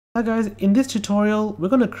Hi guys, in this tutorial we're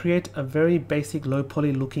going to create a very basic low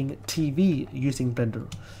poly looking TV using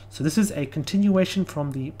Blender. So this is a continuation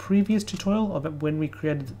from the previous tutorial of when we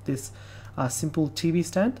created this simple TV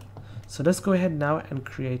stand. So let's go ahead now and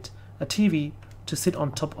create a TV to sit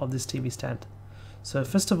on top of this TV stand. So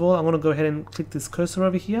first of all, I'm going to go ahead and click this cursor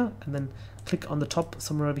over here and then click on the top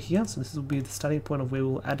somewhere over here. So this will be the starting point of where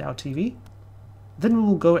we'll add our TV. Then we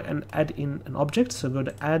will go and add in an object. So go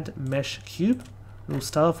to add mesh cube. We'll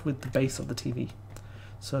start off with the base of the TV.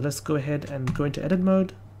 So let's go ahead and go into edit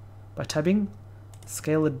mode by tabbing,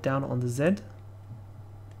 scale it down on the Z.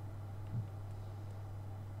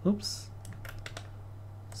 Oops.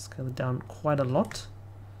 Scale it down quite a lot.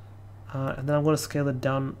 And then I'm going to scale it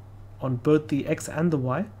down on both the X and the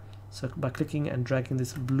Y. So by clicking and dragging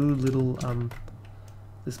this blue little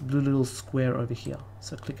square over here.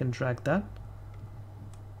 So click and drag that.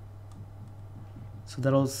 So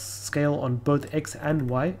that'll scale on both X and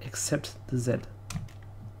Y except the Z.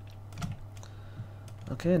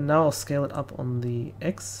 Okay, and now I'll scale it up on the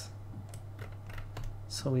X.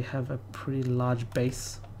 So we have a pretty large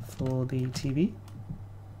base for the TV.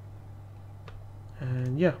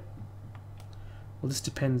 And yeah, well, this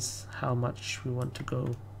depends how much we want to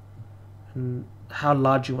go and how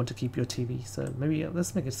large you want to keep your TV. So maybe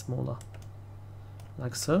let's make it smaller,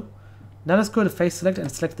 like so. Now let's go to face select and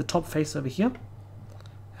select the top face over here.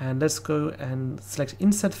 And let's go and select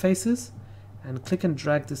inset faces and click and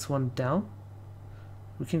drag this one down.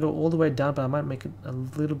 We can go all the way down, but I might make it a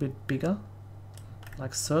little bit bigger,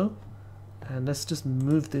 like so. And let's just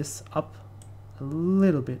move this up a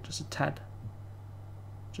little bit, just a tad,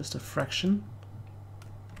 just a fraction.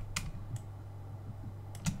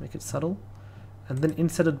 Make it subtle. And then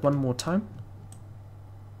insert it one more time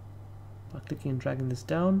by clicking and dragging this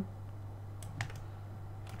down.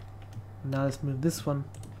 Now let's move this one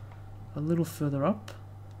a little further up,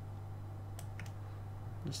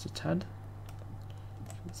 just a tad.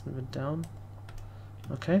 Let's move it down.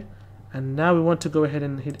 Okay, and now we want to go ahead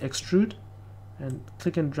and hit extrude and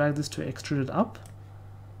click and drag this to extrude it up.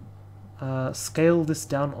 Scale this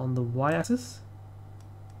down on the Y axis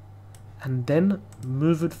and then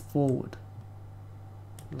move it forward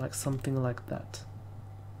like something like that.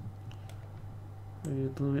 Maybe a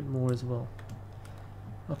little bit more as well.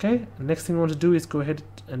 Okay, next thing we want to do is go ahead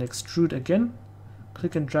and extrude again.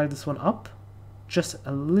 Click and drag this one up just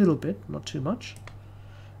a little bit, not too much.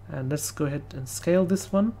 And let's go ahead and scale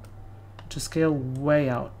this one to scale way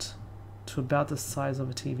out to about the size of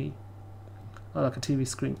a TV, or like a TV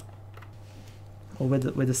screen, or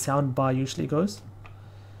where the sound bar usually goes.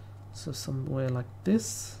 So somewhere like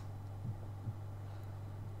this.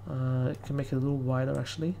 It can make it a little wider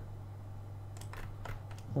actually.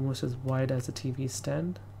 Almost as wide as a TV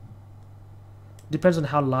stand. Depends on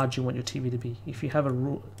how large you want your TV to be. If you have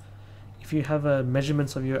a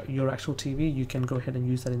measurements of your actual TV, you can go ahead and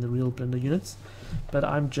use that in the real Blender units. But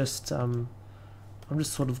I'm just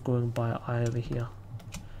sort of going by eye over here.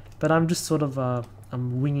 But I'm just sort of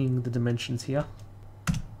I'm winging the dimensions here.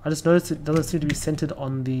 I just noticed it doesn't seem to be centered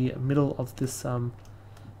on the middle of this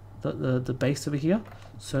the base over here.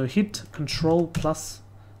 So hit Control plus,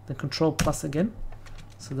 then Control plus again.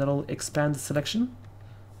 So that'll expand the selection,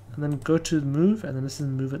 and then go to move, and then this is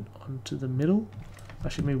move it onto the middle.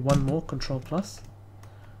 Actually, maybe one more, Control plus.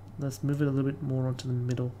 Let's move it a little bit more onto the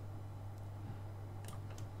middle.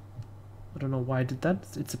 I don't know why I did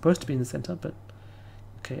that. It's supposed to be in the center, but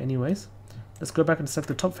okay. Anyways, let's go back and select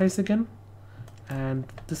the top face again, and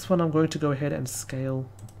this one I'm going to go ahead and scale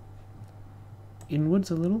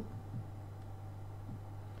inwards a little.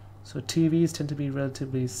 So TVs tend to be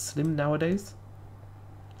relatively slim nowadays.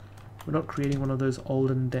 We're not creating one of those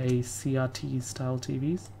olden day CRT style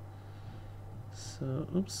TVs. So,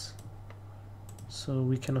 oops. So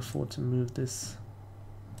we can afford to move this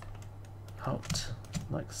out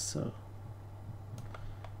like so.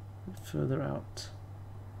 Further out.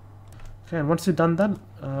 Okay, and once you've done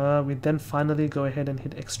that, we then finally go ahead and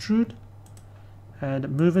hit extrude and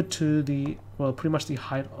move it to the, well, pretty much the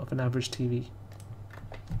height of an average TV.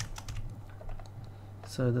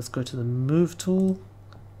 So let's go to the move tool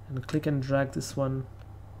and click and drag this one.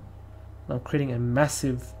 I'm creating a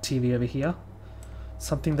massive TV over here,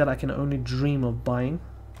 something that I can only dream of buying.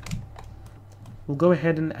 We'll go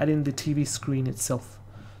ahead and add in the TV screen itself.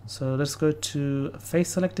 So let's go to face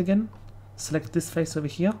select again, select this face over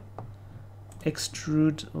here,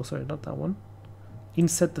 extrude, oh sorry, not that one,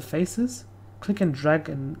 insert the faces, click and drag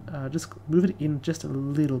and just move it in just a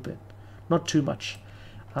little bit, not too much.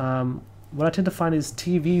 What I tend to find is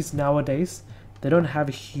TVs nowadays, they don't have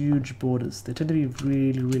huge borders. They tend to be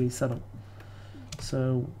really, really subtle.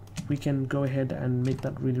 So we can go ahead and make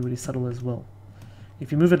that really subtle as well.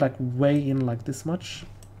 If you move it like way in like this much,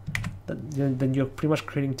 then you're pretty much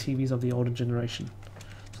creating TVs of the older generation.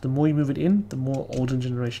 So the more you move it in, the more older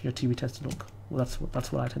generation your TV tends to look. Well,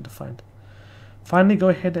 that's what I tend to find. Finally, go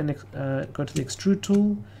ahead and go to the extrude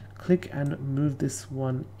tool, click and move this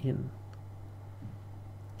one in.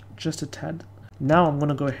 Just a tad. Now I'm going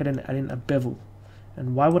to go ahead and add in a bevel.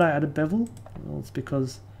 And why would I add a bevel? Well, it's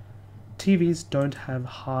because TVs don't have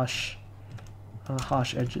harsh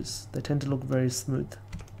edges. They tend to look very smooth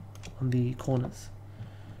on the corners.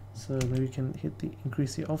 So maybe we can hit the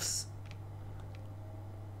increase the offs.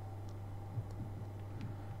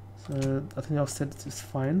 So I think the offset is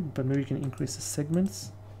fine, but maybe you can increase the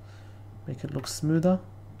segments, make it look smoother,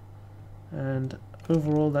 and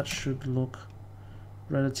overall that should look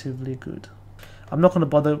relatively good. I'm not going to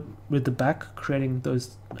bother with the back creating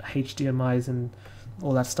those HDMIs and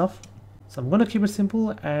all that stuff. So I'm going to keep it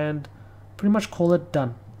simple and pretty much call it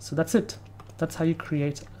done. So that's it. That's how you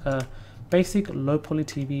create a basic low poly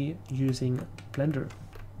TV using Blender.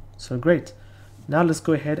 So great. Now let's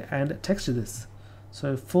go ahead and texture this.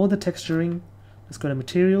 So for the texturing, let's go to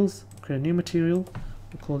materials, create a new material.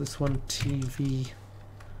 We'll call this one TV.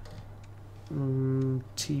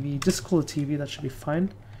 Just call it TV, that should be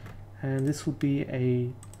fine. And this will be a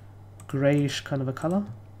grayish kind of a color.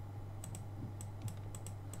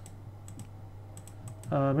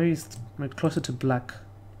 Maybe it's closer to black.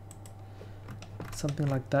 Something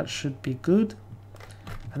like that should be good.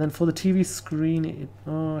 And then for the TV screen,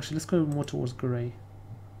 actually let's go more towards gray.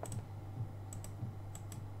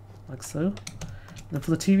 Like so. And then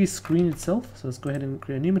for the TV screen itself, so let's go ahead and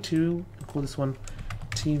create a new material and call this one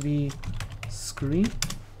TV screen.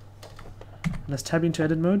 And let's tab into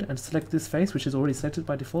edit mode and select this face, which is already selected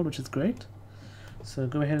by default, which is great. So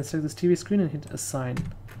go ahead and select this TV screen and hit assign.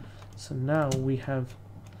 So now we have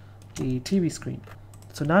the TV screen.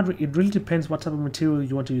 So now it really depends what type of material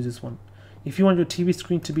you want to use this one. If you want your TV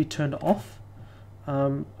screen to be turned off,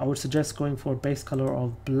 I would suggest going for a base color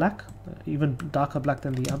of black, even darker black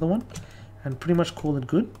than the other one, and pretty much call it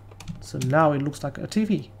good. So now it looks like a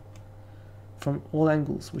TV from all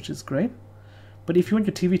angles, which is great. But if you want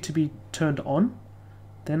your TV to be turned on,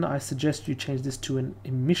 then I suggest you change this to an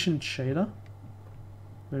emission shader.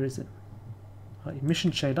 Where is it?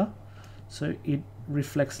 Emission shader. So it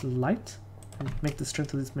reflects light. And make the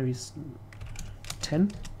strength of this maybe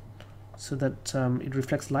 10. So that it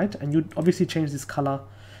reflects light, and you'd obviously change this color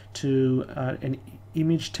to an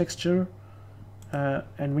image texture,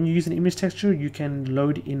 and when you use an image texture you can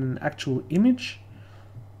load in an actual image,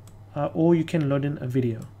 or you can load in a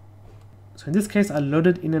video. So in this case I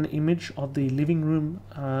loaded in an image of the living room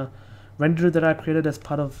renderer that I created as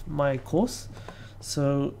part of my course,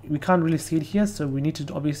 so we can't really see it here, so we need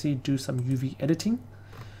to obviously do some UV editing.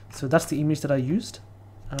 So that's the image that I used,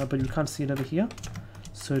 but you can't see it over here.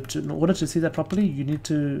 So in order to see that properly, you need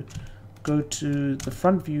to go to the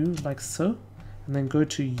front view like so, and then go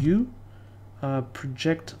to U,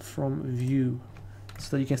 project from view, so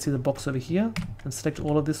that you can see the box over here, and select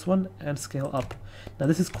all of this one and scale up. Now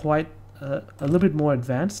this is quite a little bit more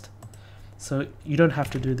advanced, so you don't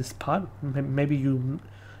have to do this part. Maybe you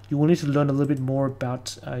will need to learn a little bit more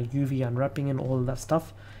about UV unwrapping and all of that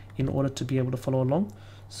stuff in order to be able to follow along.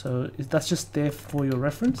 So that's just there for your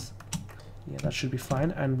reference. Yeah, that should be fine,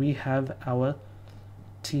 and we have our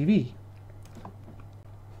TV.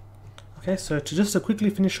 Okay, so to quickly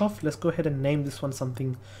finish off, let's go ahead and name this one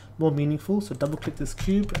something more meaningful. So double click this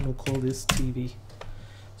cube and we'll call this TV.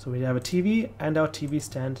 So we have a TV and our TV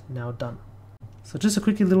stand now done. So just a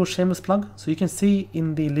quickly little shameless plug. So you can see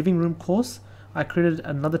in the living room course, I created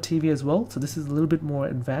another TV as well. So this is a little bit more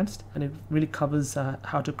advanced, and it really covers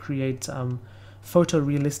how to create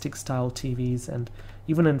photorealistic style TVs and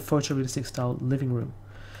even in photorealistic style living room.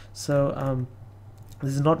 So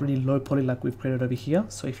this is not really low poly like we've created over here.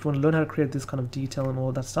 So if you want to learn how to create this kind of detail and all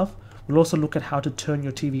of that stuff, we'll also look at how to turn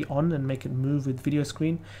your TV on and make it move with video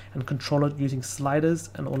screen and control it using sliders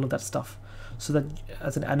and all of that stuff, so that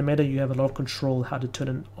as an animator you have a lot of control how to turn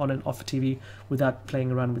it on and off a TV without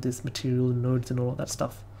playing around with this material nodes and all of that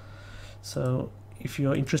stuff. So if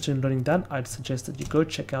you're interested in learning that, I'd suggest that you go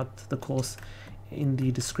check out the course in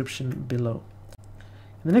the description below.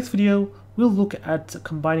 In the next video, we'll look at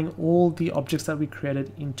combining all the objects that we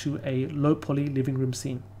created into a low poly living room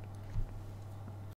scene.